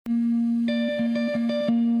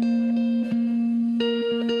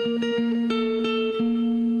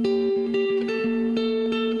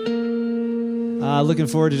Looking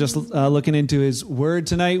forward to just looking into His Word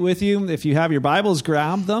tonight with you. If you have your Bibles,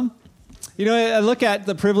 grab them. You know, I look at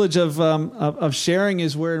the privilege of sharing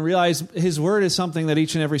His Word and realize His Word is something that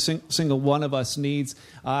each and every single one of us needs.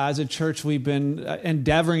 As a church, we've been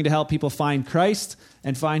endeavoring to help people find Christ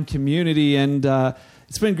and find community, and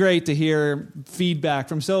it's been great to hear feedback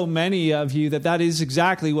from so many of you that is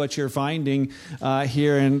exactly what you're finding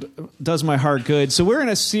here, and does my heart good. So we're in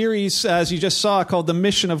a series, as you just saw, called The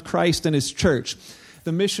Mission of Christ and His Church.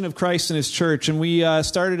 The Mission of Christ and His Church. And we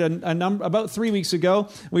started about 3 weeks ago.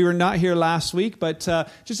 We were not here last week, but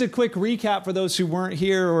just a quick recap for those who weren't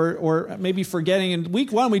here or maybe forgetting. In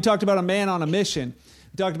week 1, we talked about a man on a mission.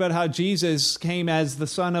 We talked about how Jesus came as the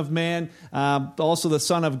Son of Man, also the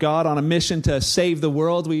Son of God, on a mission to save the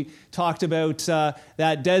world. We talked about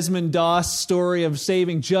that Desmond Doss story of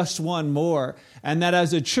saving just one more. And that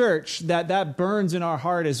as a church, that burns in our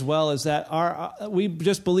heart as well, as that we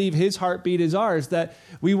just believe His heartbeat is ours, that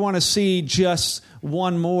we want to see just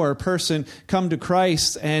one more person come to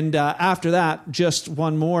Christ, and after that, just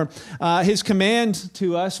one more. His command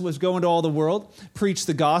to us was go into all the world, preach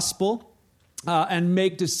the gospel, and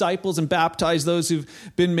make disciples and baptize those who've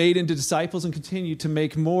been made into disciples and continue to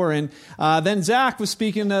make more. And then Zach was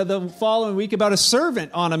speaking the following week about a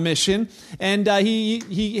servant on a mission. And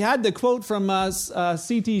he had the quote from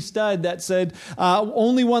C.T. Studd that said,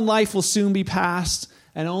 only one life will soon be passed,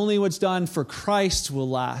 and only what's done for Christ will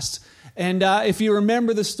last. And if you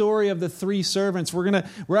remember the story of the 3 servants,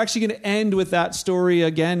 we're actually going to end with that story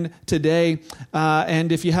again today.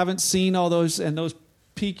 And if you haven't seen all those and those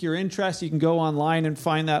pique your interest, you can go online and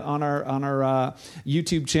find that on our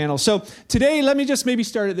YouTube channel. So today, let me just maybe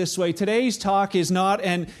start it this way. Today's talk is not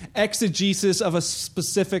an exegesis of a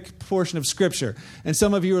specific portion of Scripture. And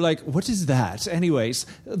some of you are like, what is that? Anyways,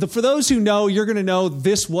 for those who know, you're going to know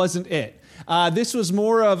this wasn't it. This was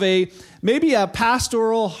more of maybe a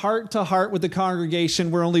pastoral heart-to-heart with the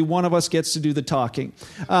congregation where only one of us gets to do the talking.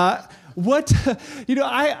 I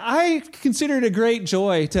consider it a great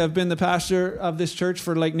joy to have been the pastor of this church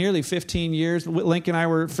for like nearly 15 years. Link and I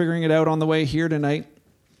were figuring it out on the way here tonight.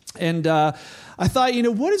 And I thought,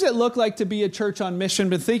 what does it look like to be a church on mission?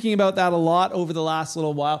 Been thinking about that a lot over the last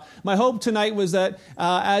little while. My hope tonight was that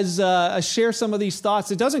as I share some of these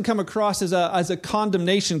thoughts, it doesn't come across as a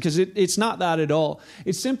condemnation, because it's not that at all.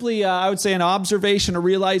 It's simply, I would say, an observation, a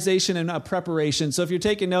realization, and a preparation. So if you're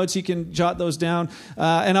taking notes, you can jot those down.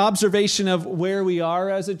 An observation of where we are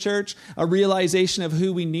as a church, a realization of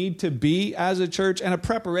who we need to be as a church, and a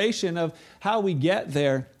preparation of how we get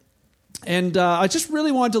there. And I just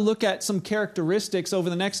really wanted to look at some characteristics over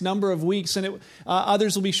the next number of weeks, and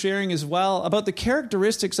others will be sharing as well, about the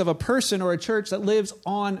characteristics of a person or a church that lives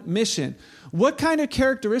on mission. What kind of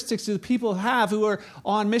characteristics do the people have who are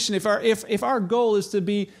on mission? If our goal is to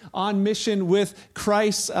be on mission with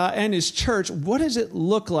Christ and His church, what does it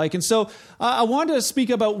look like? And so I wanted to speak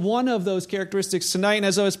about one of those characteristics tonight. And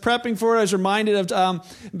as I was prepping for it, I was reminded of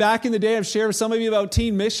back in the day, I've shared with some of you about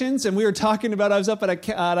teen missions, and we were talking about, I was up at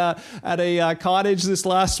a cottage this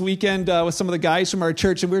last weekend with some of the guys from our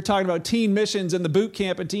church, and we were talking about teen missions and the boot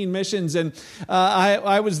camp at teen missions. And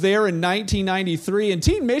I was there in 1993, and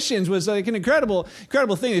teen missions was like an incredible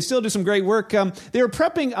thing. They still do some great work. They were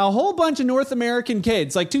prepping a whole bunch of North American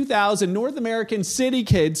kids, like 2,000 North American city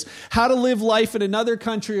kids, how to live life in another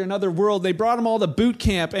country or another world. They brought them all to boot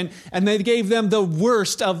camp, and they gave them the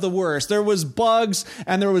worst of the worst. There was bugs,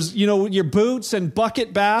 and there was, your boots and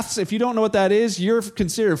bucket baths. If you don't know what that is, you're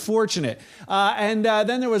considered fortunate. And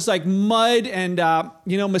then there was like mud and,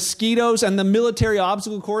 mosquitoes, and the military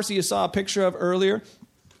obstacle course that you saw a picture of earlier.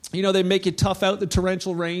 They make you tough out the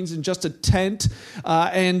torrential rains in just a tent.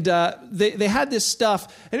 And they had this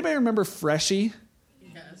stuff. Anybody remember Freshie?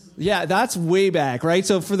 Yeah, that's way back, right?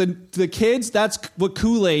 So for the kids, that's what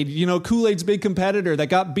Kool-Aid, Kool-Aid's big competitor that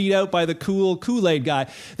got beat out by the cool Kool-Aid guy.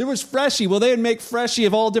 There was Freshie. Well, they would make Freshie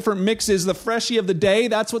of all different mixes. The Freshie of the day,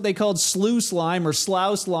 that's what they called slew slime or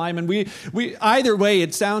slough slime. And we either way,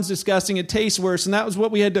 it sounds disgusting. It tastes worse. And that was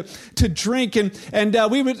what we had to drink.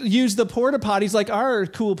 And we would use the porta potties, like our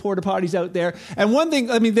cool porta potties out there. And one thing,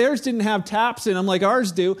 theirs didn't have taps in them like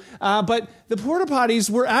ours do. But the porta potties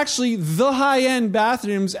were actually the high-end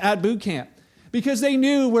bathrooms at boot camp, because they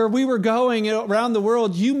knew where we were going around the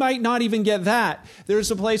world, you might not even get that.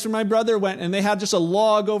 There's a place where my brother went, and they had just a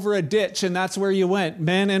log over a ditch, and that's where you went.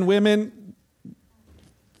 Men and women,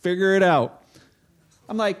 figure it out.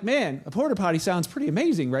 I'm like, man, a porta potty sounds pretty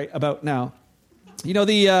amazing right about now.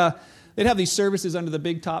 They'd have these services under the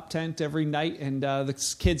big top tent every night, and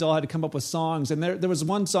the kids all had to come up with songs. And there was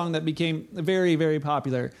one song that became very, very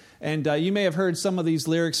popular. And you may have heard some of these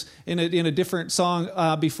lyrics in a different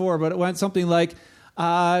song before, but it went something like,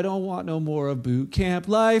 I don't want no more of boot camp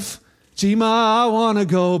life. Gee-ma, I want to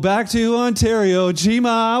go back to Ontario.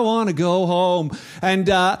 Gee-ma, I want to go home. And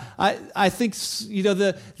I think,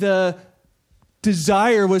 the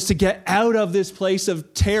desire was to get out of this place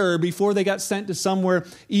of terror before they got sent to somewhere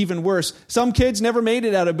even worse. Some kids never made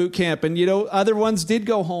it out of boot camp, and other ones did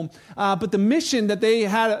go home. But the mission that they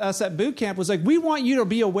had us at boot camp was like, we want you to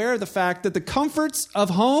be aware of the fact that the comforts of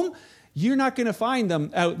home, you're not going to find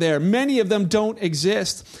them out there. Many of them don't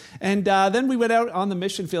exist. And then we went out on the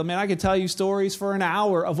mission field. Man, I could tell you stories for an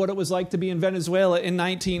hour of what it was like to be in Venezuela in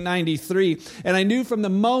 1993. And I knew from the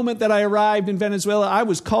moment that I arrived in Venezuela, I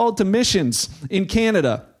was called to missions in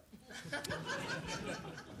Canada.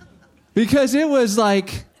 Because it was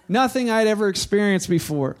like nothing I'd ever experienced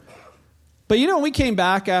before. But we came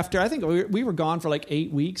back after, I think we were gone for like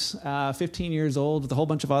 8 weeks, 15 years old with a whole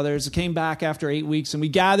bunch of others. Came back after 8 weeks, and we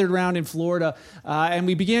gathered around in Florida, and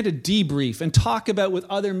we began to debrief and talk about with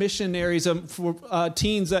other missionaries for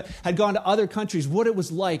teens that had gone to other countries, what it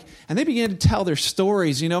was like. And they began to tell their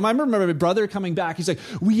stories. I remember my brother coming back. He's like,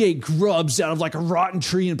 we ate grubs out of like a rotten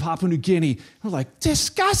tree in Papua New Guinea. We're like,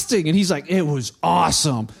 disgusting. And he's like, it was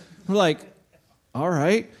awesome. We're like, all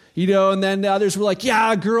right. And then others were like,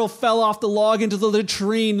 yeah, a girl fell off the log into the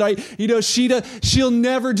latrine. Like, she'll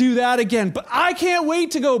never do that again. But I can't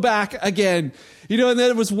wait to go back again. And then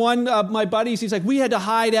there was one of my buddies, he's like, we had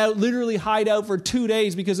to literally hide out for 2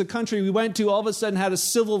 days because the country we went to all of a sudden had a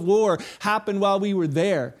civil war happen while we were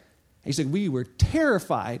there. He said, we were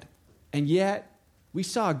terrified, and yet we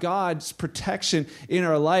saw God's protection in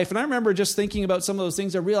our life. And I remember just thinking about some of those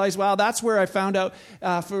things. I realized, wow, that's where I found out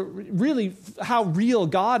for really how real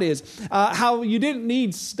God is. How you didn't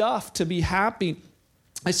need stuff to be happy.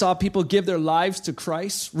 I saw people give their lives to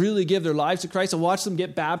Christ, really give their lives to Christ. I watched them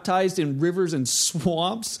get baptized in rivers and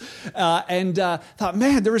swamps, and thought,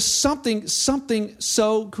 man, there was something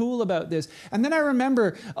so cool about this. And then I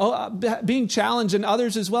remember being challenged, and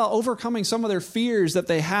others as well, overcoming some of their fears that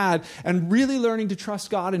they had, and really learning to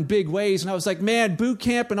trust God in big ways. And I was like, man, boot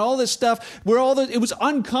camp and all this stuff, it was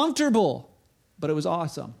uncomfortable, but it was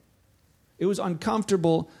awesome. It was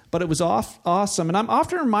uncomfortable, but it was awesome. And I'm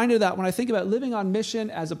often reminded of that when I think about living on mission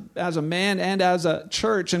as a man and as a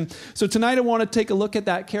church. And so tonight I want to take a look at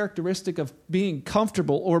that characteristic of being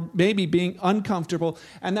comfortable or maybe being uncomfortable.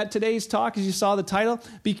 And that today's talk, as you saw the title,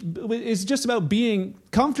 is just about being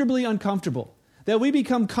comfortably uncomfortable. That we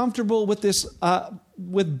become comfortable with this,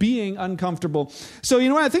 with being uncomfortable. So,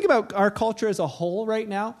 when I think about our culture as a whole right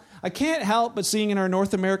now, I can't help but seeing in our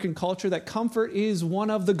North American culture that comfort is one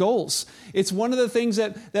of the goals. It's one of the things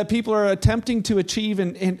that people are attempting to achieve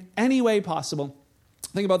in any way possible.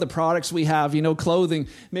 Think about the products we have, clothing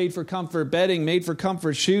made for comfort, bedding made for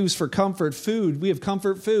comfort, shoes for comfort, food. We have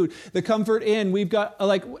comfort food, the Comfort Inn. We've got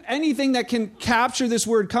like anything that can capture this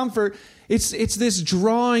word comfort. It's this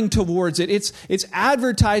drawing towards it. It's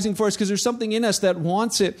advertising for us because there's something in us that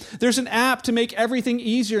wants it. There's an app to make everything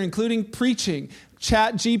easier, including preaching.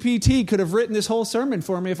 ChatGPT could have written this whole sermon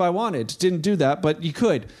for me if I wanted. Didn't do that, but you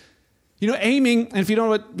could. Aiming, and if you don't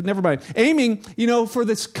know what, never mind. Aiming, for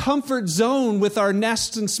this comfort zone with our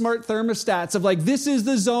Nest and smart thermostats of like, this is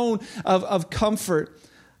the zone of comfort.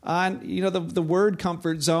 And, the word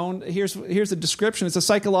comfort zone, here's the description. It's a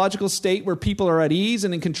psychological state where people are at ease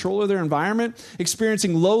and in control of their environment,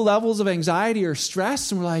 experiencing low levels of anxiety or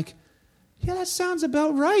stress. And we're like, yeah, that sounds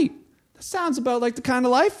about right. Sounds about like the kind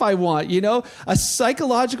of life I want, a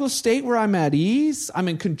psychological state where I'm at ease, I'm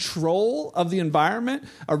in control of the environment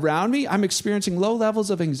around me, I'm experiencing low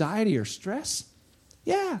levels of anxiety or stress.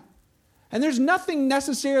 Yeah. And there's nothing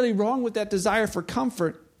necessarily wrong with that desire for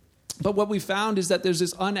comfort. But what we found is that there's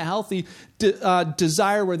this unhealthy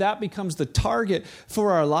desire where that becomes the target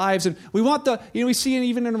for our lives. And we want we see it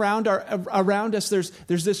even around us, there's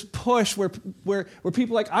this push where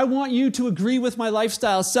people are like, I want you to agree with my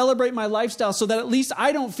lifestyle, celebrate my lifestyle so that at least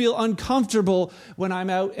I don't feel uncomfortable when I'm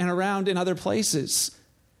out and around in other places.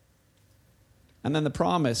 And then the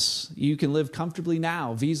promise, you can live comfortably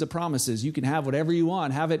now. Visa promises, you can have whatever you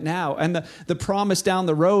want, have it now. And the promise down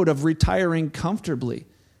the road of retiring comfortably.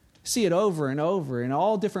 See it over and over in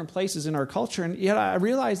all different places in our culture. And yet I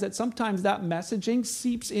realize that sometimes that messaging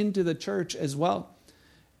seeps into the church as well.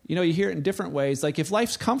 You hear it in different ways. Like if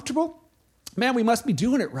life's comfortable, man, we must be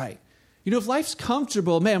doing it right. If life's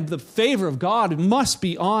comfortable, man, the favor of God must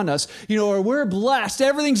be on us. Or we're blessed,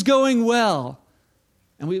 everything's going well.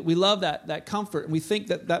 And we love that comfort. And we think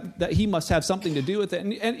that he must have something to do with it.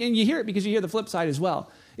 And you hear it because you hear the flip side as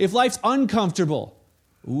well. If life's uncomfortable,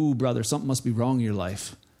 ooh, brother, something must be wrong in your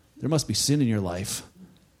life. There must be sin in your life.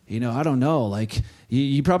 I don't know. Like,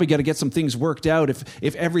 you probably got to get some things worked out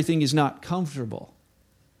if everything is not comfortable.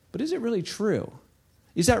 But is it really true?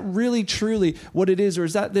 Is that really truly what it is? Or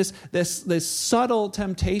is that this subtle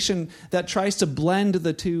temptation that tries to blend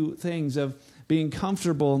the two things of being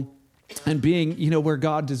comfortable and being, where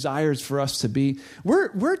God desires for us to be?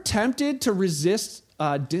 We're tempted to resist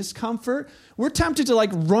discomfort. We're tempted to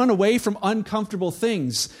run away from uncomfortable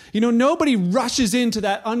things. Nobody rushes into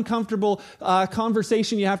that uncomfortable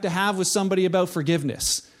conversation you have to have with somebody about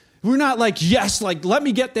forgiveness. We're not yes, let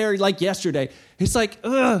me get there like yesterday. It's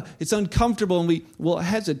it's uncomfortable and we will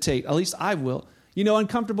hesitate. At least I will.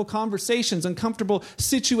 Uncomfortable conversations, uncomfortable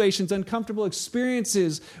situations, uncomfortable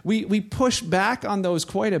experiences. We push back on those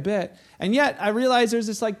quite a bit. And yet I realize there's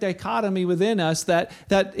this dichotomy within us that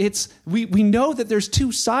we know that there's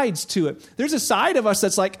two sides to it. There's a side of us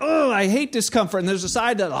that's I hate discomfort. And there's a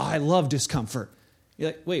side that, I love discomfort. You're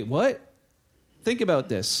like, wait, what? Think about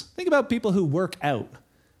this. Think about people who work out.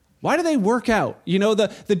 Why do they work out?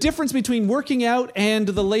 The difference between working out and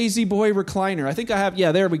the lazy boy recliner. I think I have,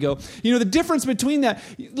 there we go. The difference between that.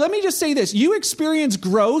 Let me just say this. You experience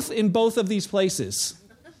growth in both of these places.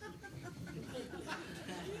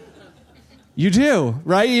 You do,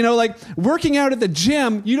 right? Working out at the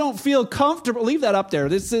gym, you don't feel comfortable. Leave that up there.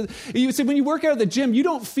 You see, when you work out at the gym, you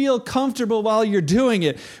don't feel comfortable while you're doing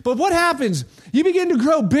it. But what happens? You begin to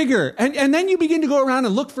grow bigger, and then you begin to go around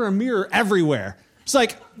and look for a mirror everywhere. It's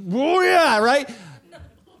oh yeah, right?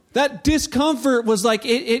 That discomfort was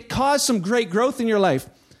it caused some great growth in your life.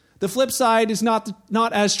 The flip side is not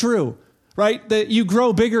as true, right? That you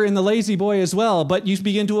grow bigger in the lazy boy as well, but you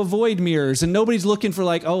begin to avoid mirrors and nobody's looking for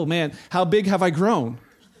oh man, how big have I grown?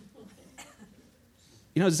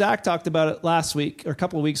 Zach talked about it last week or a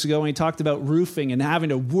couple of weeks ago when he talked about roofing and having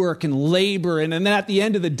to work and labor. And then at the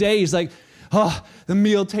end of the day, he's the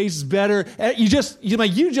meal tastes better. You just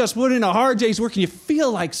put in a hard day's work and you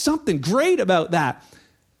feel something great about that.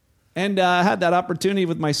 And I had that opportunity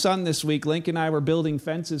with my son this week. Lincoln and I were building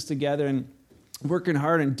fences together and working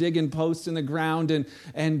hard and digging posts in the ground.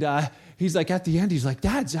 And he's at the end, he's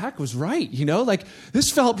Dad, Zach was right.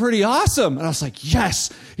 This felt pretty awesome. And I was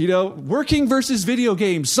yes, working versus video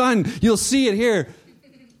games. Son, you'll see it here.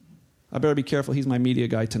 I better be careful. He's my media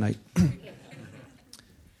guy tonight.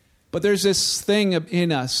 But there's this thing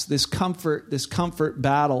in us, this comfort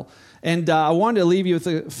battle. And I wanted to leave you with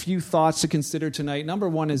a few thoughts to consider tonight. Number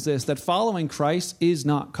one is this, that following Christ is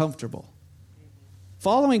not comfortable.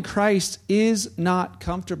 Following Christ is not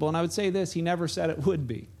comfortable. And I would say this, he never said it would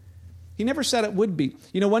be. He never said it would be.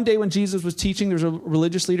 One day when Jesus was teaching, there was a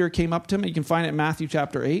religious leader who came up to him. You can find it in Matthew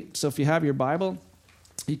chapter 8. So if you have your Bible,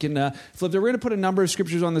 you can flip there. We're going to put a number of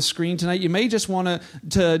scriptures on the screen tonight. You may just want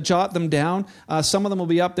to jot them down. Some of them will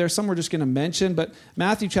be up there. Some we're just going to mention. But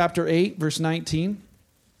Matthew chapter 8, verse 19.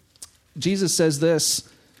 Jesus says this.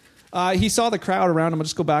 He saw the crowd around him. I'll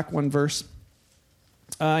just go back one verse.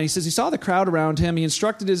 He says he saw the crowd around him. He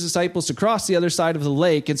instructed his disciples to cross the other side of the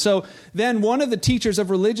lake. And so then one of the teachers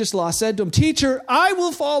of religious law said to him, "Teacher, I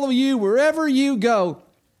will follow you wherever you go."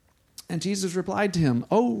 And Jesus replied to him,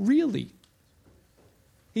 "Oh, really?"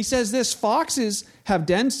 He says this, "Foxes have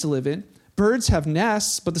dens to live in, birds have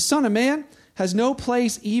nests, but the Son of Man has no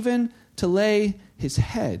place even to lay his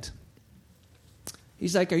head."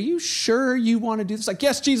 He's are you sure you want to do this?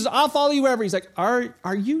 Yes, Jesus, I'll follow you wherever. He's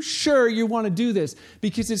are you sure you want to do this?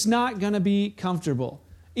 Because it's not going to be comfortable.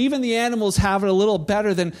 Even the animals have it a little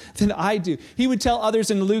better than I do. He would tell others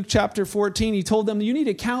in Luke chapter 14, he told them, you need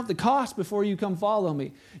to count the cost before you come follow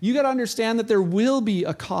me. You got to understand that there will be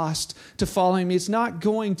a cost to following me. It's not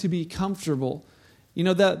going to be comfortable.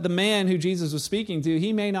 The man who Jesus was speaking to,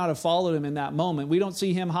 he may not have followed him in that moment. We don't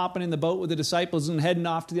see him hopping in the boat with the disciples and heading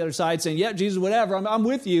off to the other side saying, "Yeah, Jesus, whatever, I'm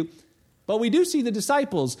with you." But we do see the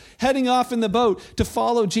disciples heading off in the boat to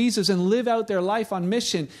follow Jesus and live out their life on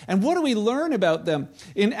mission. And what do we learn about them?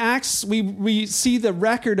 In Acts, we see the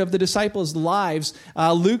record of the disciples' lives.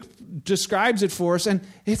 Luke describes it for us, and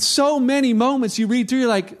it's so many moments you read through,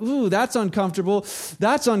 you're ooh, that's uncomfortable,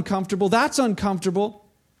 that's uncomfortable, that's uncomfortable.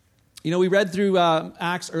 We read through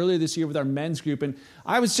Acts earlier this year with our men's group, and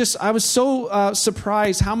I was so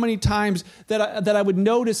surprised how many times that I would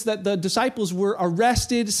notice that the disciples were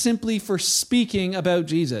arrested simply for speaking about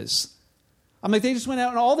Jesus. They just went out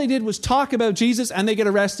and all they did was talk about Jesus and they get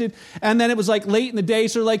arrested. And then it was late in the day.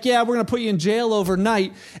 So yeah, we're going to put you in jail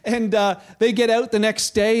overnight. And they get out the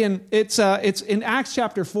next day. And it's in Acts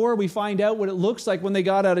chapter 4, we find out what it looks like when they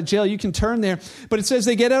got out of jail. You can turn there. But it says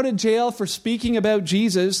they get out of jail for speaking about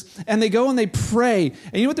Jesus. And they go and they pray.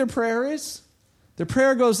 And you know what their prayer is? Their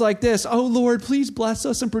prayer goes like this: "Oh Lord, please bless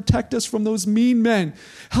us and protect us from those mean men.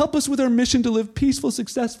 Help us with our mission to live peaceful,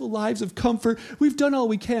 successful lives of comfort. We've done all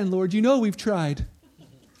we can, Lord. You know we've tried."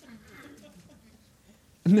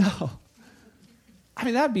 And No. I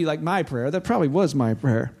mean, that'd be like my prayer. That probably was my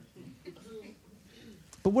prayer.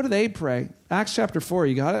 But what do they pray? Acts chapter 4,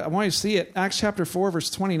 you got it? I want you to see it. Acts chapter 4, verse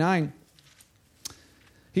 29.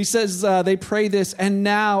 He says, they pray this, and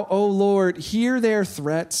now, O Lord, hear their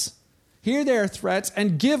threats,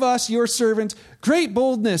 and give us, your servants, great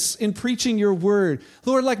boldness in preaching your word.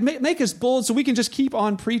 Lord, make us bold so we can just keep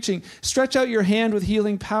on preaching. Stretch out your hand with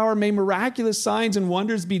healing power. May miraculous signs and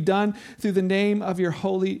wonders be done through the name of your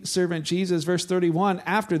holy servant Jesus. Verse 31,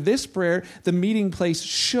 after this prayer, the meeting place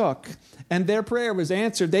shook, and their prayer was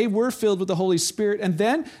answered. They were filled with the Holy Spirit, and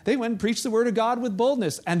then they went and preached the word of God with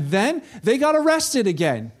boldness. And then they got arrested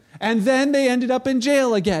again. And then they ended up in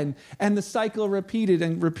jail again. And the cycle repeated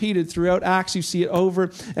and repeated throughout Acts. You see it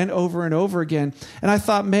over and over and over again. And I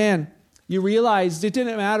thought, man, you realized it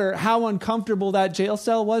didn't matter how uncomfortable that jail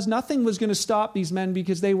cell was. Nothing was going to stop these men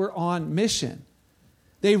because they were on mission.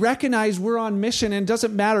 They recognized we're on mission, and it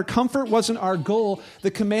doesn't matter. Comfort wasn't our goal.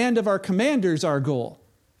 The command of our commander's our goal.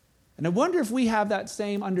 And I wonder if we have that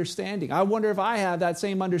same understanding. I wonder if I have that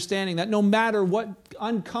same understanding that no matter what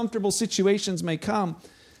uncomfortable situations may come,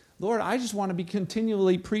 Lord, I just want to be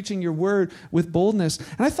continually preaching your word with boldness.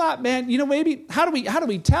 And I thought, man, maybe how do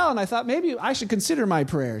we tell? And I thought maybe I should consider my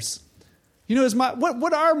prayers.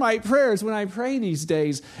 What are my prayers when I pray these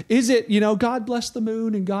days? Is it, God bless the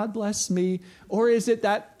moon and God bless me? Or is it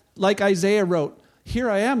that, like Isaiah wrote, here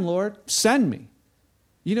I am, Lord, send me.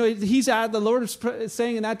 The Lord is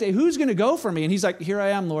saying in that day, who's going to go for me? And he's like, here I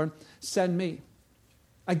am, Lord, send me.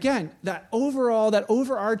 Again, that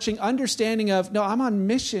overarching understanding of, no, I'm on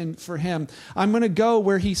mission for him. I'm going to go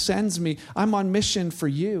where he sends me. I'm on mission for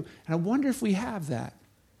you. And I wonder if we have that.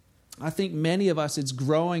 I think many of us, it's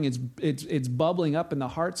growing, it's bubbling up in the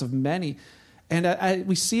hearts of many. And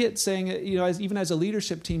we see it saying, even as a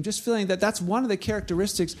leadership team, just feeling that that's one of the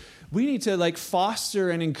characteristics we need to foster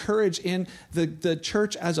and encourage in the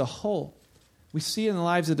church as a whole. We see it in the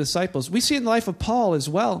lives of disciples. We see it in the life of Paul as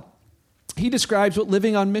well. He describes what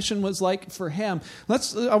living on mission was like for him.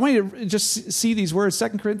 I want you to just see these words. 2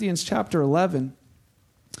 Corinthians chapter 11.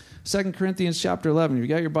 2 Corinthians chapter 11. If you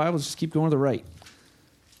got your Bibles, just keep going to the right.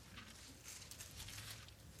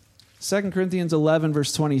 2 Corinthians 11,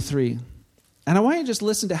 verse 23. And I want you to just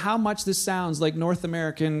listen to how much this sounds like North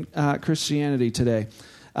American Christianity today.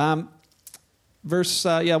 We'll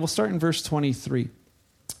start in verse 23.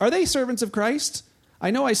 Are they servants of Christ? I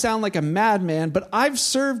know I sound like a madman, but I've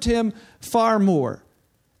served him far more.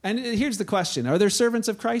 And here's the question. Are there servants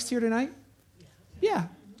of Christ here tonight? Yeah,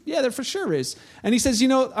 there for sure is. And he says,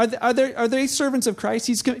 are they servants of Christ?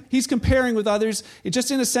 He's comparing with others, just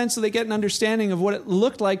in a sense so they get an understanding of what it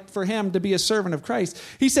looked like for him to be a servant of Christ.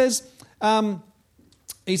 He says, I've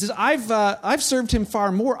served him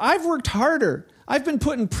far more. I've worked harder. I've been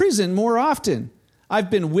put in prison more often. I've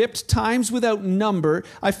been whipped times without number.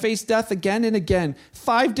 I faced death again and again.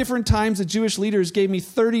 5 different times the Jewish leaders gave me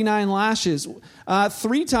 39 lashes.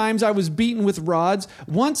 3 times I was beaten with rods.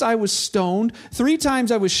 Once I was stoned. 3 times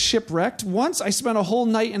I was shipwrecked. Once I spent a whole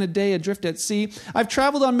night and a day adrift at sea. I've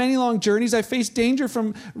traveled on many long journeys. I faced danger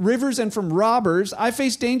from rivers and from robbers. I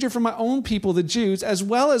faced danger from my own people, the Jews, as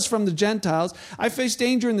well as from the Gentiles. I faced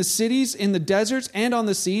danger in the cities, in the deserts, and on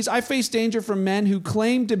the seas. I faced danger from men who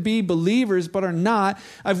claim to be believers but are not.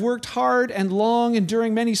 I've worked hard and long,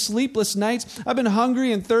 enduring many sleepless nights. I've been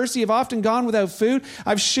hungry and thirsty. I've often gone without food.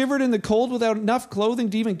 I've shivered in the cold without enough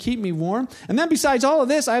clothing to even keep me warm. And then besides all of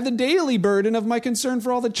this, I have the daily burden of my concern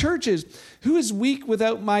for all the churches. Who is weak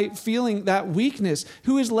without my feeling that weakness?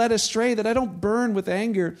 Who is led astray that I don't burn with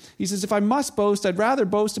anger? He says, if I must boast, I'd rather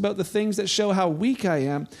boast about the things that show how weak I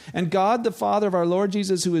am. And God, the Father of our Lord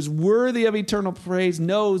Jesus, who is worthy of eternal praise,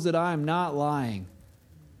 knows that I am not lying.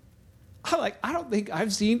 I don't think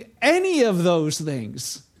I've seen any of those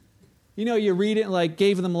things. You read it like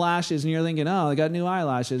gave them lashes and you're thinking, oh, they got new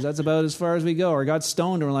eyelashes. That's about as far as we go. Or got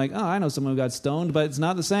stoned and we're like, oh, I know someone who got stoned, but it's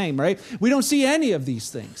not the same, right? We don't see any of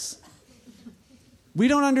these things. We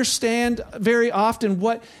don't understand very often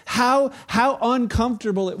how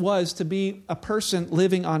uncomfortable it was to be a person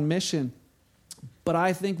living on mission. But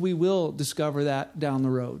I think we will discover that down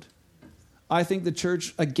the road. I think the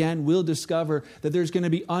church, again, will discover that there's going to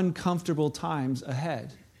be uncomfortable times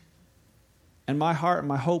ahead. And my heart and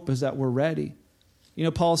my hope is that we're ready.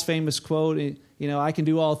 Paul's famous quote, I can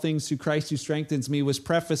do all things through Christ who strengthens me, was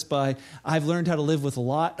prefaced by, I've learned how to live with a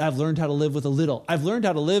lot. I've learned how to live with a little. I've learned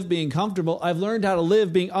how to live being comfortable. I've learned how to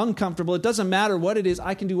live being uncomfortable. It doesn't matter what it is.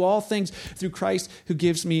 I can do all things through Christ who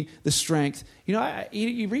gives me the strength.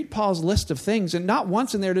 You read Paul's list of things, and not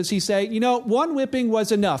once in there does he say, one whipping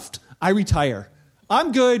was enough. I retire.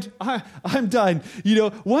 I'm good. I'm done.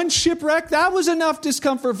 One shipwreck, that was enough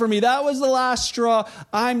discomfort for me. That was the last straw.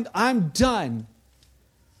 I'm done.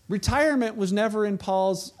 Retirement was never in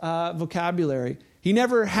Paul's vocabulary. He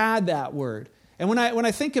never had that word. And when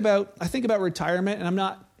I think about retirement, and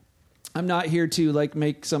I'm not here to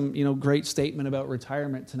make some great statement about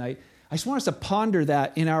retirement tonight. I just want us to ponder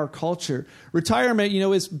that in our culture. Retirement,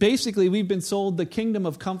 is basically we've been sold the kingdom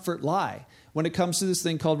of comfort lie when it comes to this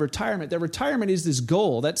thing called retirement. That retirement is this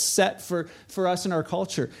goal that's set for us in our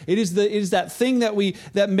culture. It is that thing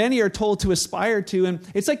that many are told to aspire to, and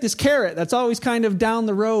it's like this carrot that's always kind of down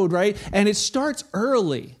the road, right? And it starts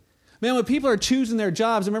early. Man, when people are choosing their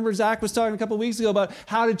jobs, I remember Zach was talking a couple of weeks ago about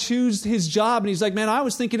how to choose his job, and he's like, man, I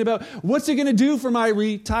was thinking about what's it going to do for my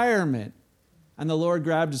retirement? And the Lord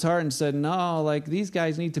grabbed his heart and said, no, these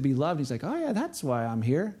guys need to be loved. He's like, oh yeah, that's why I'm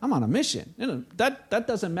here. I'm on a mission. That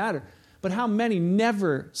doesn't matter. But how many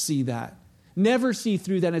never see that? Never see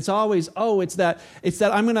through that. It's always, it's that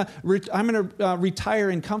I'm gonna retire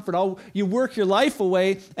in comfort. You work your life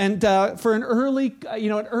away, and for an earthly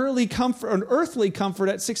comfort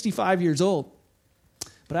at 65 years old.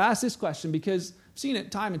 But I ask this question because I've seen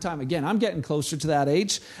it time and time again. I'm getting closer to that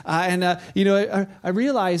age, I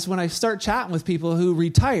realize when I start chatting with people who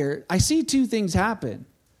retire, I see two things happen.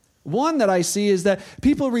 One that I see is that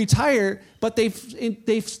people retire, but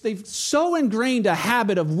they've so ingrained a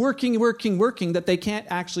habit of working that they can't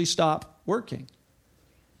actually stop working.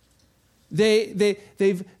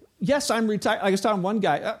 Yes, I'm retired. I was talking to one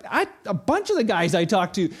guy. A bunch of the guys I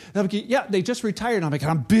talked to, they just retired. And I'm like,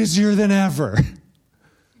 I'm busier than ever.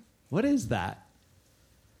 What is that?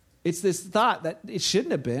 It's this thought that it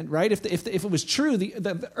shouldn't have been, right? If it was true,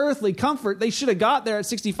 the earthly comfort, they should have got there at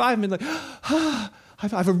 65 and been like,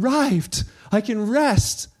 I've arrived. I can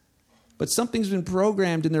rest. But something's been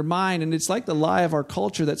programmed in their mind, and it's like the lie of our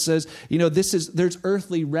culture that says, there's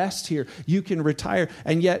earthly rest here. You can retire,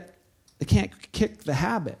 and yet they can't kick the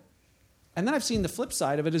habit. And then I've seen the flip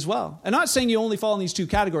side of it as well. I'm not saying you only fall in these two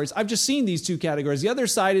categories. I've just seen these two categories. The other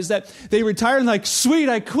side is that they retire and like, sweet,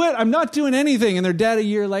 I quit. I'm not doing anything. And they're dead a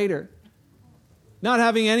year later. Not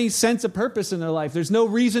having any sense of purpose in their life. There's no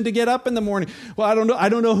reason to get up in the morning. Well, I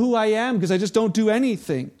don't know who I am because I just don't do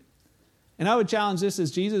anything. And I would challenge this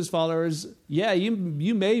as Jesus followers. Yeah,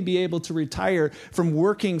 you may be able to retire from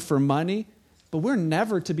working for money, but we're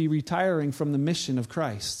never to be retiring from the mission of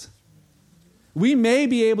Christ. We may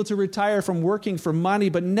be able to retire from working for money,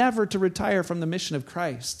 but never to retire from the mission of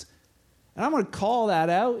Christ. And I'm going to call that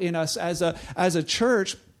out in us as a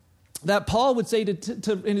church. That Paul would say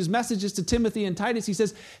in his messages to Timothy and Titus, he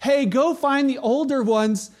says, hey, go find the older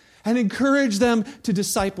ones and encourage them to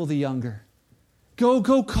disciple the younger.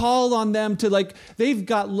 Go call on them to they've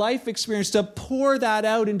got life experience to pour that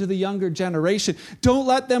out into the younger generation. Don't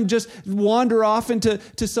let them just wander off into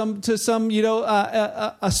some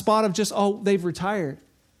a spot of just, they've retired.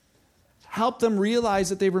 Help them realize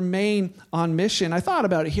that they remain on mission. I thought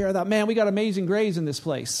about it here. I thought, man, we got Amazing Grace in this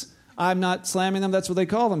place. I'm not slamming them. That's what they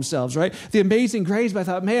call themselves, right? The Amazing Grace. But I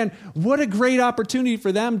thought, man, what a great opportunity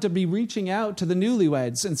for them to be reaching out to the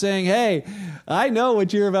newlyweds and saying, hey, I know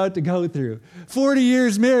what you're about to go through. 40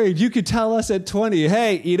 years married. You could tell us at 20,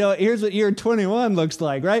 hey, here's what year 21 looks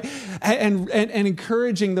like, right? And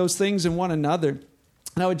encouraging those things in one another.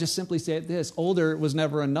 And I would just simply say this, older was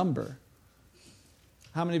never a number.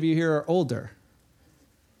 How many of you here are older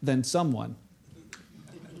than someone?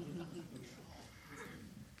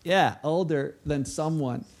 Yeah, older than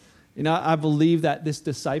someone. I believe that this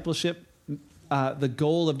discipleship, the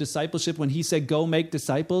goal of discipleship, when he said, go make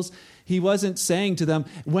disciples, he wasn't saying to them,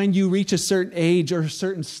 when you reach a certain age or a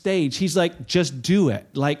certain stage, he's like, just do it,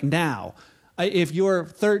 now. If you're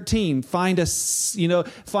 13, find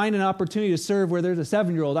an opportunity to serve where there's a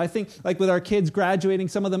 7-year-old. I think with our kids graduating,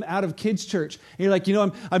 some of them out of kids' church. And you're like,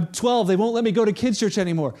 I'm 12. They won't let me go to kids' church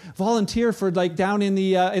anymore. Volunteer for down in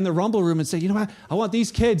the rumble room and say, what? I want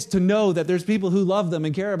these kids to know that there's people who love them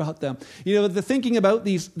and care about them. The thinking about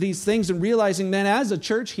these things and realizing then as a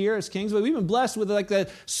church here as Kingsway, we've been blessed with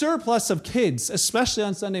the surplus of kids, especially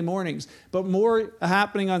on Sunday mornings, but more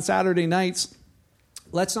happening on Saturday nights.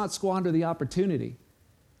 Let's not squander the opportunity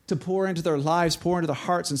to pour into their lives, pour into their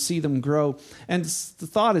hearts, and see them grow. And the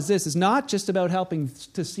thought is this, is not just about helping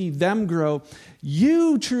to see them grow.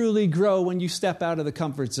 You truly grow when you step out of the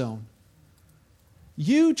comfort zone.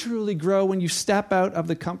 You truly grow when you step out of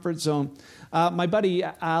the comfort zone. My buddy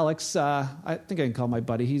Alex, I think I can call him my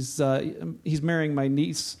buddy. He's marrying my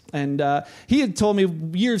niece, and he had told me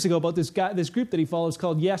years ago about this group that he follows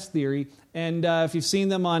called Yes Theory. And if you've seen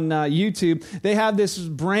them on YouTube, they have this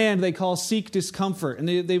brand they call Seek Discomfort, and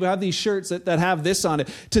they have these shirts that have this on it,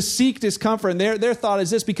 to seek discomfort. And their thought is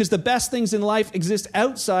this: because the best things in life exist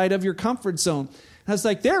outside of your comfort zone. And I was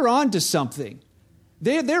like, they're on to something.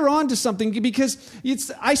 They're on to something, because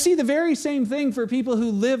I see the very same thing for people who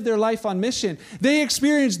live their life on mission. They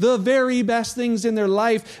experience the very best things in their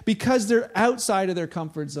life because they're outside of their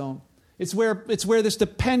comfort zone. It's where this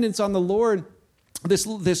dependence on the Lord,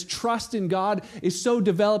 this trust in God is so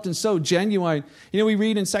developed and so genuine. We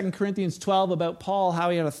read in 2 Corinthians 12 about Paul, how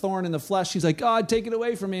he had a thorn in the flesh. He's like, God, take it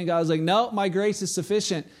away from me. And God was like, no, my grace is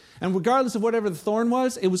sufficient. And regardless of whatever the thorn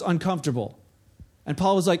was, it was uncomfortable. And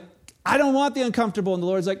Paul was like, I don't want the uncomfortable. And the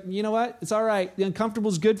Lord's like, you know what? It's all right. The uncomfortable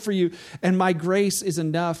is good for you, and my grace is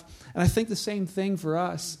enough. And I think the same thing for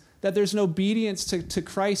us, that there's an obedience to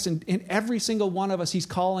Christ in every single one of us he's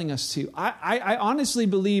calling us to. I honestly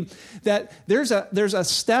believe that there's a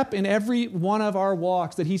step in every one of our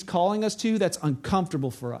walks that he's calling us to that's uncomfortable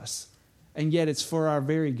for us, and yet it's for our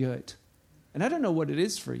very good. And I don't know what it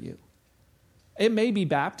is for you. It may be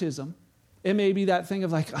baptism. It may be that thing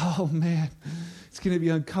of like, oh man, it's going to be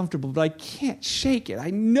uncomfortable, but I can't shake it. I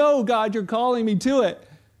know, God, you're calling me to it.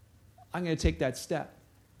 I'm going to take that step.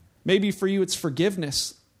 Maybe for you, it's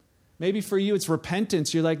forgiveness. Maybe for you, it's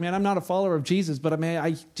repentance. You're like, man, I'm not a follower of Jesus, but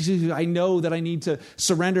I know that I need to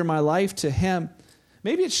surrender my life to him.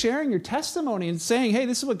 Maybe it's sharing your testimony and saying, hey,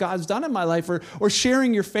 this is what God's done in my life, or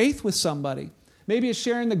sharing your faith with somebody. Maybe it's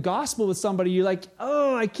sharing the gospel with somebody. You're like,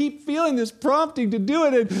 oh, I keep feeling this prompting to do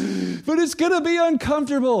it, but it's going to be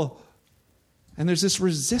uncomfortable. And there's this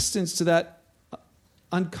resistance to that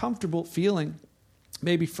uncomfortable feeling.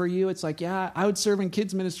 Maybe for you, it's like, yeah, I would serve in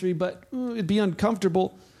kids ministry, but it'd be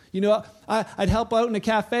uncomfortable. I'd help out in a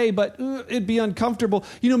cafe, but it'd be uncomfortable.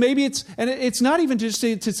 Maybe it's not even just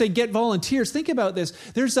to say get volunteers. Think about this.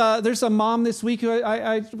 There's a mom this week who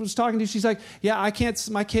I was talking to. She's like, yeah, I can't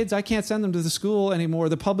send them to the school anymore,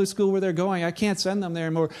 the public school where they're going. I can't send them there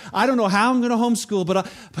anymore. I don't know how I'm going to homeschool,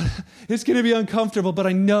 but it's going to be uncomfortable. But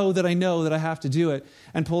I know that I have to do it.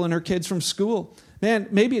 And pulling her kids from school. Man,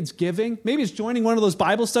 maybe it's giving. Maybe it's joining one of those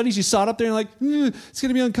Bible studies. You saw it up there and like, it's going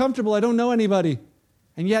to be uncomfortable. I don't know anybody.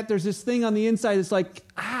 And yet there's this thing on the inside that's like,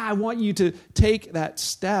 I want you to take that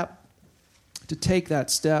step.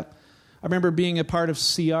 I remember being a part of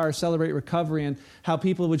CR, Celebrate Recovery, and how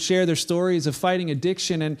people would share their stories of fighting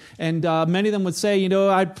addiction. And many of them would say,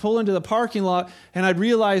 I'd pull into the parking lot and I'd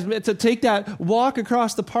realize to take that walk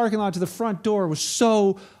across the parking lot to the front door was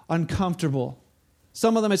so uncomfortable.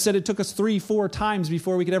 Some of them had said it took us 3-4 times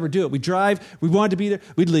before we could ever do it. We'd drive, we wanted to be there,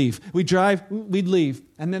 we'd leave. We'd drive, we'd leave.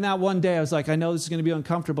 And then that one day I was like, I know this is going to be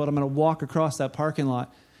uncomfortable, but I'm going to walk across that parking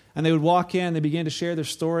lot. And they would walk in, they began to share their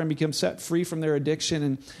story and become set free from their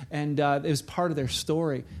addiction. And it was part of their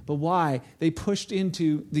story. But why? They pushed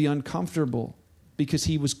into the uncomfortable because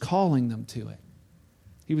he was calling them to it.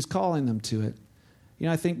 He was calling them to it.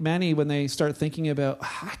 I think many, when they start thinking about,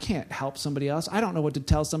 I can't help somebody else. I don't know what to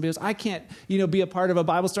tell somebody else. I can't, be a part of a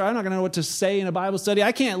Bible study. I'm not going to know what to say in a Bible study.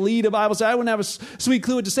 I can't lead a Bible study. I wouldn't have a sweet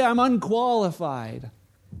clue what to say. I'm unqualified.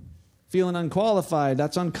 Feeling unqualified.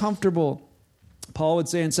 That's uncomfortable. Paul would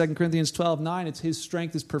say in 2 Corinthians 12:9, it's his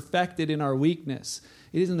strength is perfected in our weakness.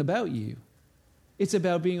 It isn't about you. It's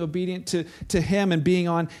about being obedient to him and being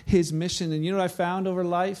on his mission. And you know what I found over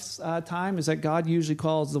life's time is that God usually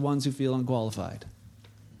calls the ones who feel unqualified.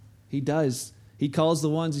 He does. He calls the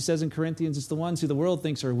ones, he says in Corinthians, it's the ones who the world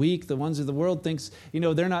thinks are weak, the ones who the world thinks,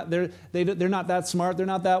 they're not that smart, they're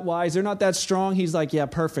not that wise, they're not that strong. He's like, yeah,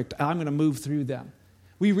 perfect. I'm going to move through them.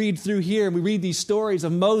 We read through here and we read these stories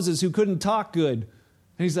of Moses who couldn't talk good.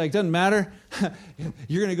 And he's like, doesn't matter.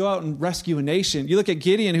 You're going to go out and rescue a nation. You look at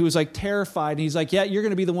Gideon, who was like terrified. And he's like, yeah, you're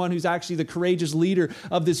going to be the one who's actually the courageous leader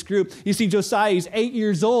of this group. You see Josiah, he's 8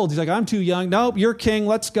 years old. He's like, I'm too young. Nope, you're king.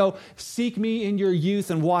 Let's go. Seek me in your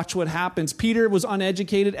youth and watch what happens. Peter was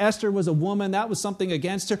uneducated. Esther was a woman. That was something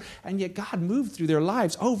against her. And yet God moved through their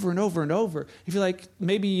lives over and over and over. If you're like,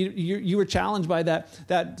 maybe you were challenged by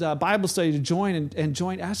that Bible study to join and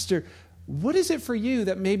join Esther. What is it for you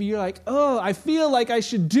that maybe you're like, oh, I feel like I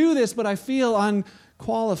should do this, but I feel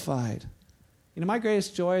unqualified? My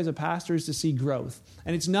greatest joy as a pastor is to see growth.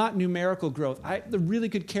 And it's not numerical growth. I really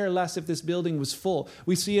could care less if this building was full.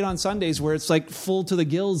 We see it on Sundays where it's like full to the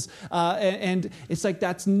gills. And it's like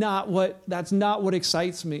that's not what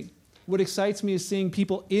excites me. What excites me is seeing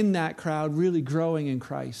people in that crowd really growing in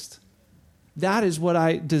Christ. That is what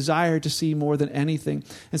I desire to see more than anything.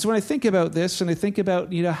 And so when I think about this, and I think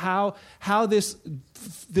about how this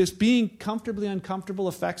being comfortably uncomfortable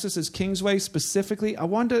affects us as Kingsway specifically, I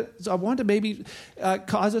want to maybe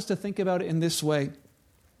cause us to think about it in this way.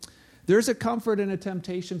 There's a comfort and a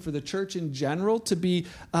temptation for the church in general to be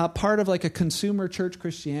part of like a consumer church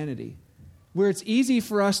Christianity, where it's easy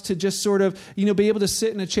for us to just sort of be able to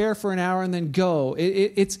sit in a chair for an hour and then go.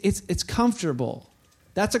 It's comfortable.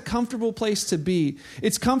 That's a comfortable place to be.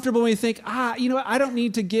 It's comfortable when you think, I don't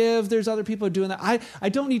need to give. There's other people doing that. I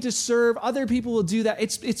don't need to serve. Other people will do that.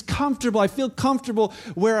 It's comfortable. I feel comfortable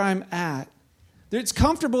where I'm at. It's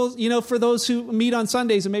comfortable, for those who meet on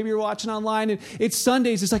Sundays, and maybe you're watching online and it's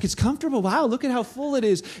Sundays. It's like, it's comfortable. Wow, look at how full it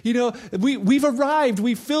is. We've arrived.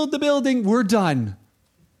 We've filled the building. We're done.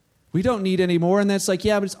 We don't need any more. And that's like,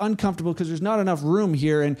 yeah, but it's uncomfortable because there's not enough room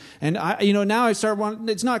here. And I, now I start wanting,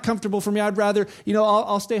 it's not comfortable for me. I'd rather,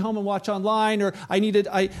 I'll stay home and watch online, or we need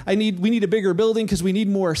a bigger building because we need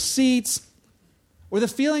more seats. Or the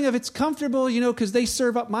feeling of it's comfortable, because they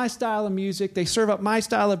serve up my style of music. They serve up my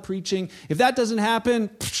style of preaching. If that doesn't happen,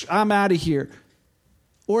 I'm out of here.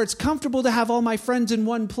 Or it's comfortable to have all my friends in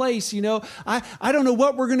one place. I don't know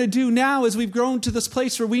what we're going to do now as we've grown to this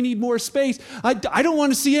place where we need more space. I don't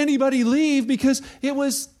want to see anybody leave because it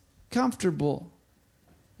was comfortable.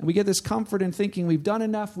 And we get this comfort in thinking we've done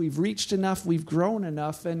enough, we've reached enough, we've grown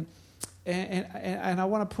enough. And I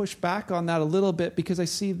want to push back on that a little bit, because I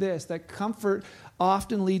see that comfort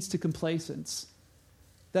often leads to complacence.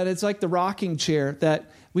 That it's like the rocking chair,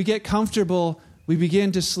 that we get comfortable, we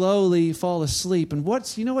begin to slowly fall asleep. And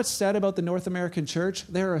what's said about the North American church?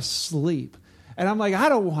 They're asleep. And I'm like, I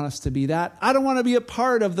don't want us to be that. I don't want to be a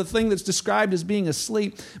part of the thing that's described as being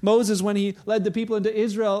asleep. Moses, when he led the people into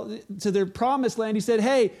Israel, to their promised land, he said,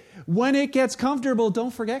 hey, when it gets comfortable,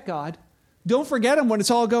 don't forget God. Don't forget him when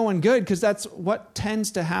it's all going good, because that's what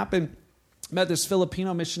tends to happen. I met this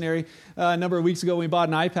Filipino missionary a number of weeks ago. We bought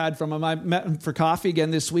an iPad from him. I met him for coffee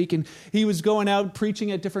again this week, and he was going out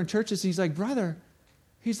preaching at different churches. He's like, brother,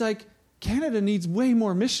 Canada needs way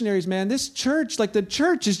more missionaries, man. This church, the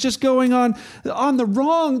church is just going in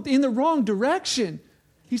the wrong direction.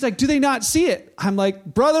 He's like, do they not see it? I'm like,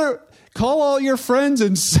 brother, call all your friends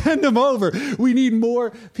and send them over. We need more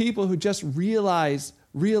people who just realize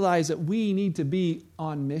that we need to be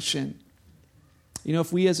on mission.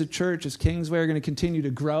 If we as a church, as Kingsway, are going to continue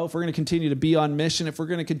to grow, if we're going to continue to be on mission, if we're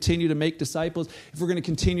going to continue to make disciples, if we're going to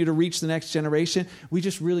continue to reach the next generation, we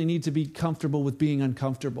just really need to be comfortable with being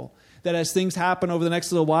uncomfortable. That as things happen over the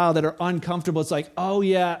next little while that are uncomfortable, it's like, oh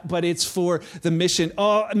yeah, but it's for the mission.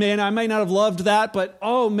 Oh man, I might not have loved that, but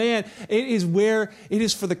oh man, it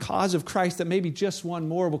is for the cause of Christ, that maybe just one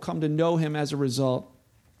more will come to know him as a result.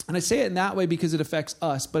 And I say it in that way because it affects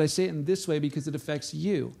us, but I say it in this way because it affects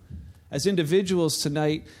you. As individuals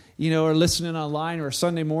tonight, or listening online or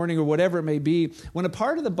Sunday morning or whatever it may be, when a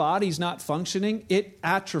part of the body's not functioning, it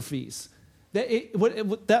atrophies.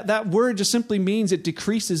 That word just simply means it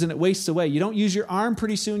decreases and it wastes away. You don't use your arm,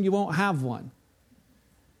 pretty soon you won't have one.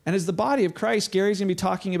 And as the body of Christ, Gary's going to be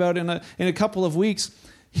talking about in a couple of weeks,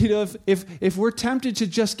 if we're tempted to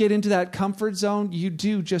just get into that comfort zone, you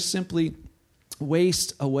do just simply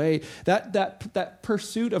waste away. That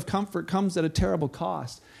pursuit of comfort comes at a terrible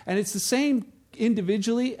cost. And it's the same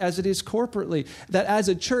individually as it is corporately. That as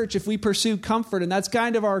a church, if we pursue comfort, and that's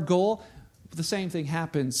kind of our goal, the same thing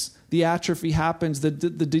happens. The atrophy happens, the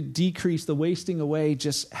decrease, the wasting away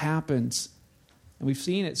just happens. And we've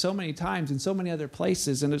seen it so many times in so many other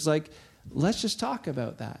places. And it's like, let's just talk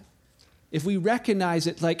about that. If we recognize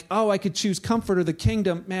it like, oh, I could choose comfort or the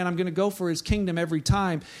kingdom, man, I'm going to go for his kingdom every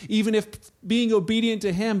time. Even if being obedient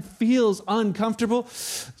to him feels uncomfortable,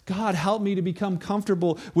 God, help me to become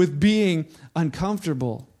comfortable with being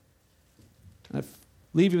uncomfortable. And I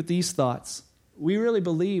leave you with these thoughts. We really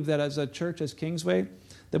believe that as a church, as Kingsway,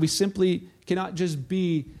 that we simply cannot just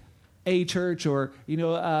be a church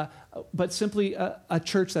but simply a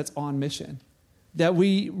church that's on mission. That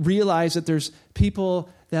we realize that there's people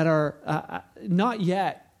that are not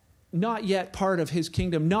yet part of his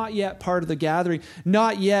kingdom, not yet part of the gathering,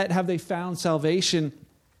 not yet have they found salvation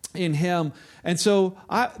in him. And so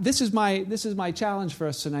this is my challenge for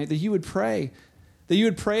us tonight, that you would pray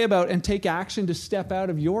about and take action to step out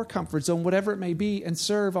of your comfort zone, whatever it may be, and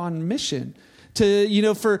serve on mission.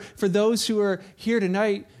 For those who are here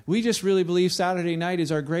tonight, we just really believe Saturday night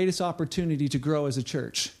is our greatest opportunity to grow as a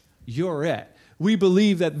church. You're it. We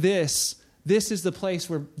believe that this is the place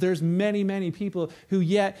where there's many, many people who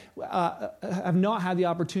yet have not had the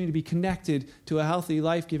opportunity to be connected to a healthy,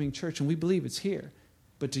 life-giving church, and we believe it's here.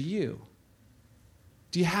 But do you?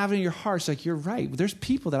 Do you have it in your hearts like, you're right, there's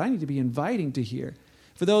people that I need to be inviting to here?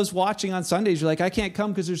 For those watching on Sundays, you're like, I can't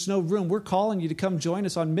come because there's no room. We're calling you to come join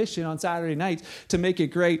us on mission on Saturday nights to make it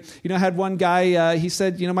great. I had one guy, he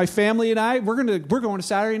said, my family and I, we're going to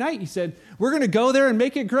Saturday night. He said, we're going to go there and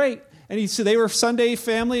make it great. And he said they were Sunday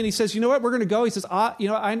family, and he says, you know what, we're going to go. He says, I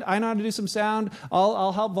know how to do some sound.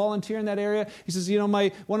 I'll help volunteer in that area. He says,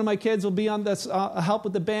 one of my kids will be on this, help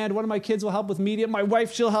with the band. One of my kids will help with media. My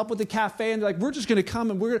wife, she'll help with the cafe. And they're like, we're just going to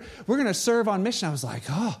come and we're going to serve on mission. I was like,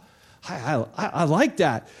 I like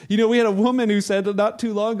that. We had a woman who said not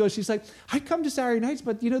too long ago, she's like, I come to Saturday nights,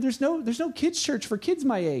 but there's no kids church for kids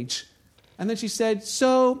my age. And then she said,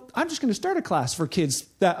 so I'm just going to start a class for kids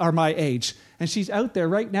that are my age. And she's out there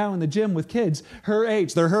right now in the gym with kids her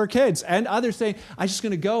age. They're her kids. And others saying, I'm just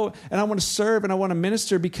going to go and I want to serve and I want to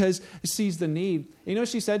minister because it sees the need. You know what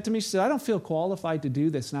she said to me? She said, I don't feel qualified to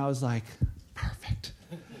do this. And I was like, perfect.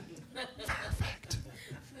 Perfect.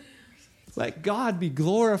 Let God be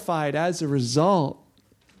glorified as a result.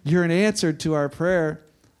 You're an answer to our prayer.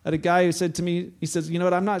 I had a guy who said to me, he says, you know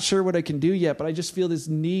what, I'm not sure what I can do yet, but I just feel this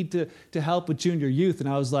need to help with junior youth. And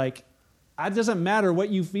I was like, it doesn't matter what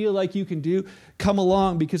you feel like you can do. Come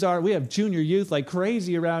along, because we have junior youth like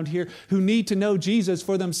crazy around here who need to know Jesus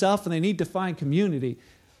for themselves and they need to find community.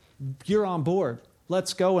 You're on board.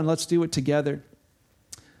 Let's go and let's do it together.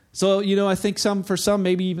 So, I think for some,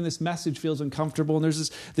 maybe even this message feels uncomfortable, and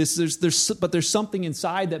there's something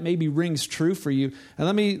inside that maybe rings true for you. And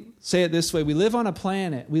let me say it this way: we live on a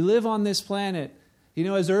planet. We live on this planet,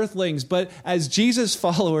 as earthlings, but as Jesus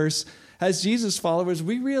followers,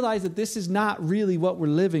 we realize that this is not really what we're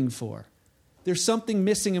living for. There's something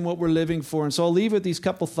missing in what we're living for. And so I'll leave with these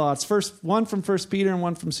couple thoughts. First, one from 1 Peter and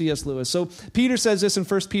one from C.S. Lewis. So Peter says this in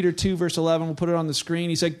 1 Peter 2, verse 11. We'll put it on the screen.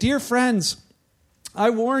 He's like, dear friends,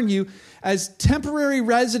 I warn you as temporary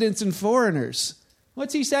residents and foreigners.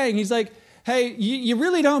 What's he saying? He's like, hey, you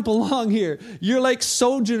really don't belong here. You're like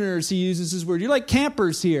sojourners, he uses his word. You're like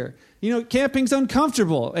campers here. Camping's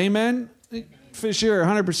uncomfortable. Amen? For sure,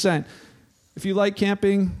 100%. If you like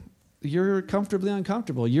camping, you're comfortably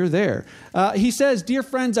uncomfortable. You're there. He says, dear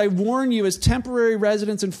friends, I warn you as temporary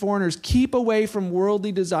residents and foreigners, keep away from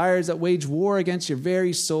worldly desires that wage war against your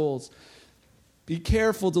very souls. Be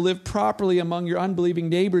careful to live properly among your unbelieving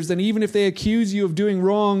neighbors. Then even if they accuse you of doing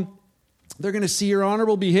wrong, they're going to see your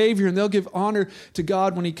honorable behavior and they'll give honor to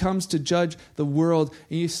God when he comes to judge the world.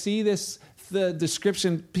 And you see this, the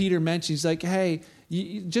description Peter mentions. He's like, hey,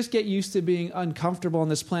 you just get used to being uncomfortable on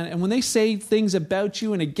this planet. And when they say things about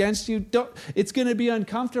you and against you, it's going to be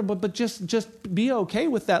uncomfortable, but just be okay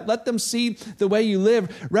with that. Let them see the way you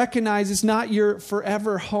live. Recognize it's not your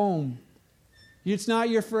forever home. It's not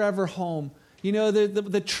your forever home.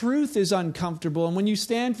 The truth is uncomfortable. And when you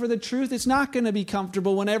stand for the truth, it's not going to be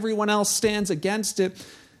comfortable when everyone else stands against it.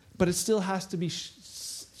 But it still has to be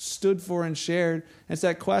stood for and shared. It's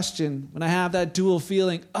that question, when I have that dual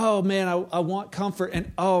feeling, oh man, I want comfort,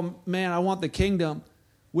 and oh man, I want the kingdom.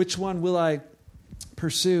 Which one will I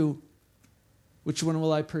pursue? Which one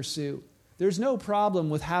will I pursue? There's no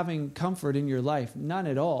problem with having comfort in your life. None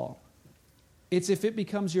at all. It's if it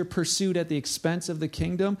becomes your pursuit at the expense of the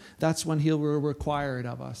kingdom, that's when he'll require it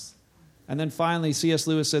of us. And then finally, C.S.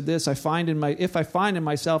 Lewis said this, if I find in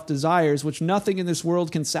myself desires which nothing in this world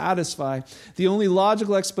can satisfy, the only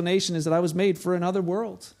logical explanation is that I was made for another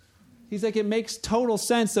world. He's like, it makes total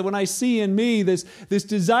sense that when I see in me this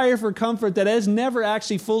desire for comfort that has never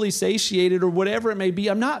actually fully satiated or whatever it may be,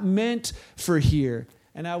 I'm not meant for here.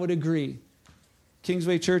 And I would agree.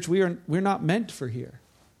 Kingsway Church, we're not meant for here.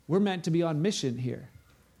 We're meant to be on mission here.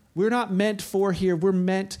 We're not meant for here. We're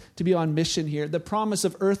meant to be on mission here. The promise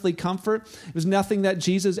of earthly comfort was nothing that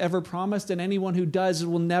Jesus ever promised, and anyone who does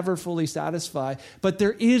will never fully satisfy. But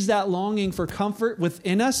there is that longing for comfort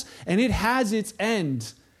within us, and it has its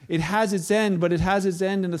end. It has its end, but it has its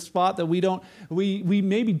end in a spot that we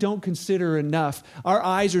maybe don't consider enough. Our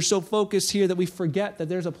eyes are so focused here that we forget that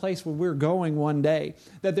there's a place where we're going one day,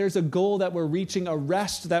 that there's a goal that we're reaching, a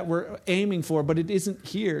rest that we're aiming for, but it isn't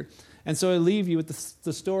here. And so I leave you with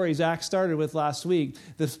the story Zach started with last week,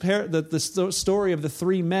 the story of the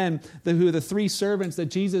three men, who are the three servants that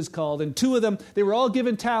Jesus called. And two of them, they were all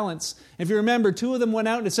given talents. If you remember, two of them went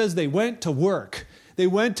out and it says they went to work. They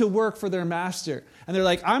went to work for their master. And they're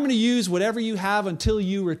like, I'm going to use whatever you have until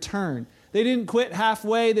you return. They didn't quit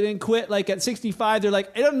halfway. They didn't quit like at 65. They're like,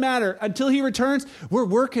 it doesn't matter. Until he returns, we're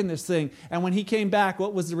working this thing. And when he came back,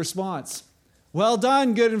 what was the response? Well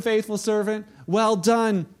done, good and faithful servant. Well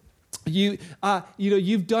done.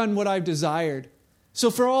 You've done what I've desired. So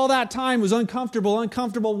for all that time, it was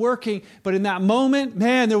uncomfortable working. But in that moment,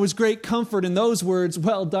 man, there was great comfort in those words,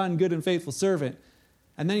 well done, good and faithful servant.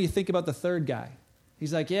 And then you think about the third guy.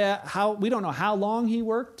 He's like, yeah, we don't know how long he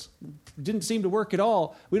worked. Didn't seem to work at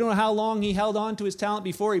all. We don't know how long he held on to his talent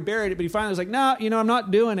before he buried it, but he finally was like, no, I'm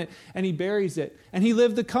not doing it. And he buries it. And he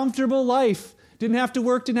lived the comfortable life. Didn't have to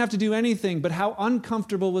work, didn't have to do anything. But how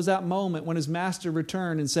uncomfortable was that moment when his master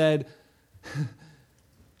returned and said,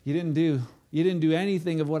 you didn't do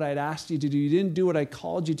anything of what I'd asked you to do. You didn't do what I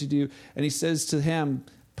called you to do. And he says to him,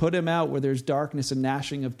 put him out where there's darkness and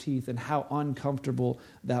gnashing of teeth, and how uncomfortable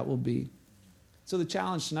that will be. So the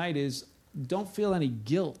challenge tonight is, don't feel any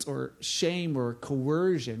guilt or shame or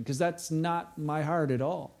coercion, because that's not my heart at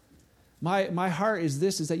all. My heart is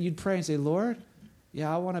that you'd pray and say, Lord,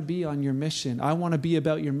 I want to be on your mission. I want to be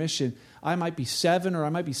about your mission. I might be 7 or I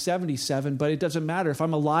might be 77, but it doesn't matter. If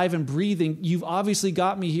I'm alive and breathing, you've obviously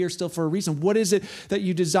got me here still for a reason. What is it that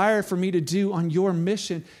you desire for me to do on your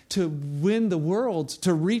mission to win the world,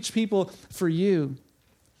 to reach people for you?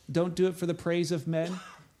 Don't do it for the praise of men.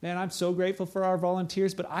 Man, I'm so grateful for our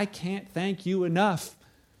volunteers, but I can't thank you enough.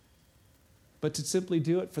 But to simply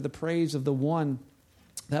do it for the praise of the one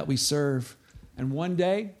that we serve. And one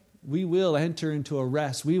day, we will enter into a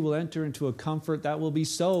rest. We will enter into a comfort that will be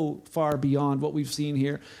so far beyond what we've seen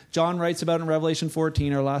here. John writes about in Revelation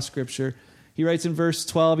 14, our last scripture. He writes in verse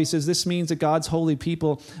 12, he says, this means that God's holy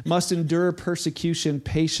people must endure persecution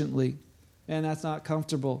patiently. And that's not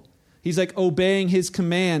comfortable. He's like obeying his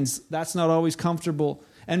commands. That's not always comfortable.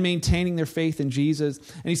 And maintaining their faith in Jesus.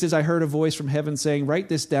 And he says, I heard a voice from heaven saying, write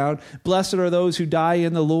this down. Blessed are those who die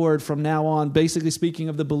in the Lord from now on. Basically speaking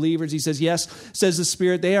of the believers, he says, yes, says the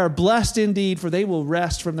Spirit, they are blessed indeed, for they will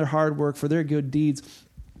rest from their hard work, for their good deeds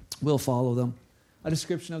will follow them. A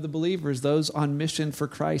description of the believers, those on mission for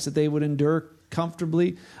Christ, that they would endure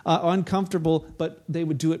comfortably, uncomfortable, but they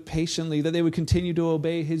would do it patiently, that they would continue to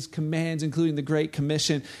obey his commands, including the Great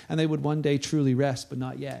Commission, and they would one day truly rest, but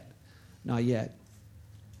not yet. Not yet.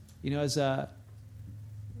 As a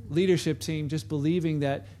leadership team, just believing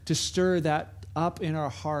that to stir that up in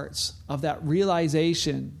our hearts of that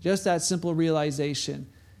realization, just that simple realization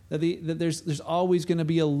that there's always going to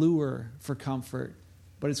be a lure for comfort,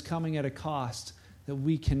 but it's coming at a cost that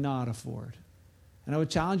we cannot afford. And I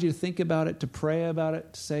would challenge you to think about it, to pray about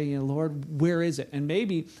it, to say, Lord, where is it? And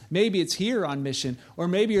maybe it's here on mission. Or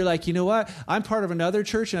maybe you're like, you know what? I'm part of another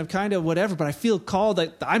church and I'm kind of whatever, but I feel called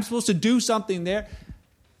that I'm supposed to do something there.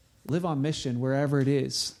 Live on mission wherever it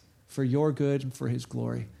is for your good and for his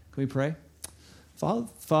glory. Can we pray?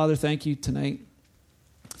 Father, thank you tonight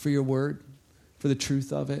for your word, for the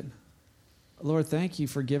truth of it. Lord, thank you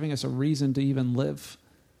for giving us a reason to even live,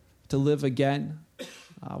 to live again.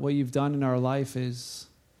 What you've done in our life is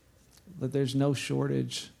that there's no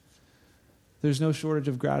shortage. There's no shortage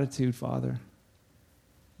of gratitude, Father.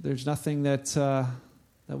 There's nothing that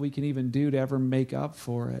we can even do to ever make up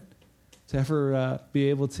for it, to ever be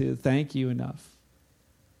able to thank you enough.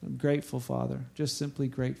 I'm grateful, Father, just simply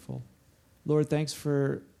grateful. Lord, thanks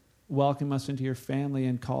for welcoming us into your family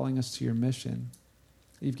and calling us to your mission.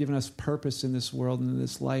 You've given us purpose in this world and in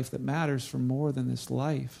this life that matters for more than this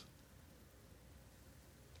life.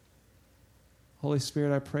 Holy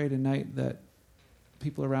Spirit, I pray tonight that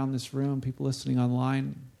people around this room, people listening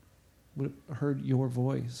online, would have heard your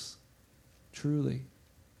voice, truly.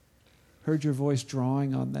 Heard your voice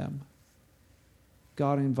drawing on them.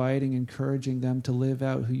 God, inviting, encouraging them to live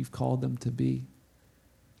out who you've called them to be.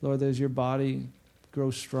 Lord, as your body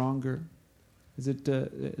grows stronger, as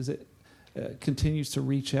it continues to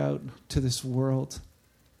reach out to this world.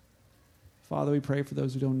 Father, we pray for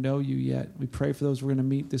those who don't know you yet. We pray for those we're going to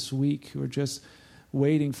meet this week who are just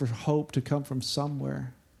waiting for hope to come from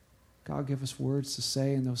somewhere. God, give us words to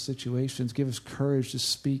say in those situations. Give us courage to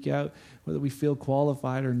speak out, whether we feel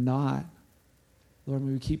qualified or not. Lord,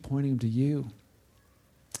 may we keep pointing them to you.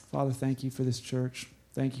 Father, thank you for this church.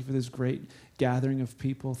 Thank you for this great gathering of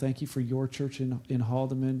people. Thank you for your church in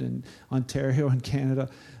Haldimand and Ontario and Canada.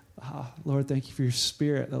 Lord, thank you for your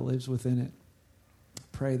spirit that lives within it.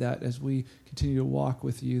 Pray that as we continue to walk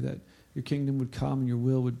with you, that your kingdom would come and your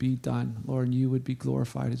will would be done, Lord, and you would be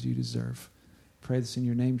glorified as you deserve. Pray this in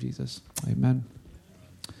your name, Jesus. Amen.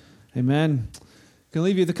 Amen. I'm going to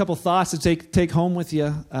leave you with a couple thoughts to take home with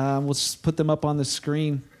you. We'll put them up on the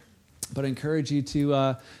screen. But I encourage you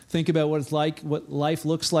to think about what it's like, what life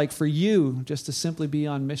looks like for you, just to simply be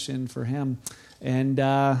on mission for him. And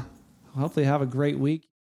hopefully have a great week.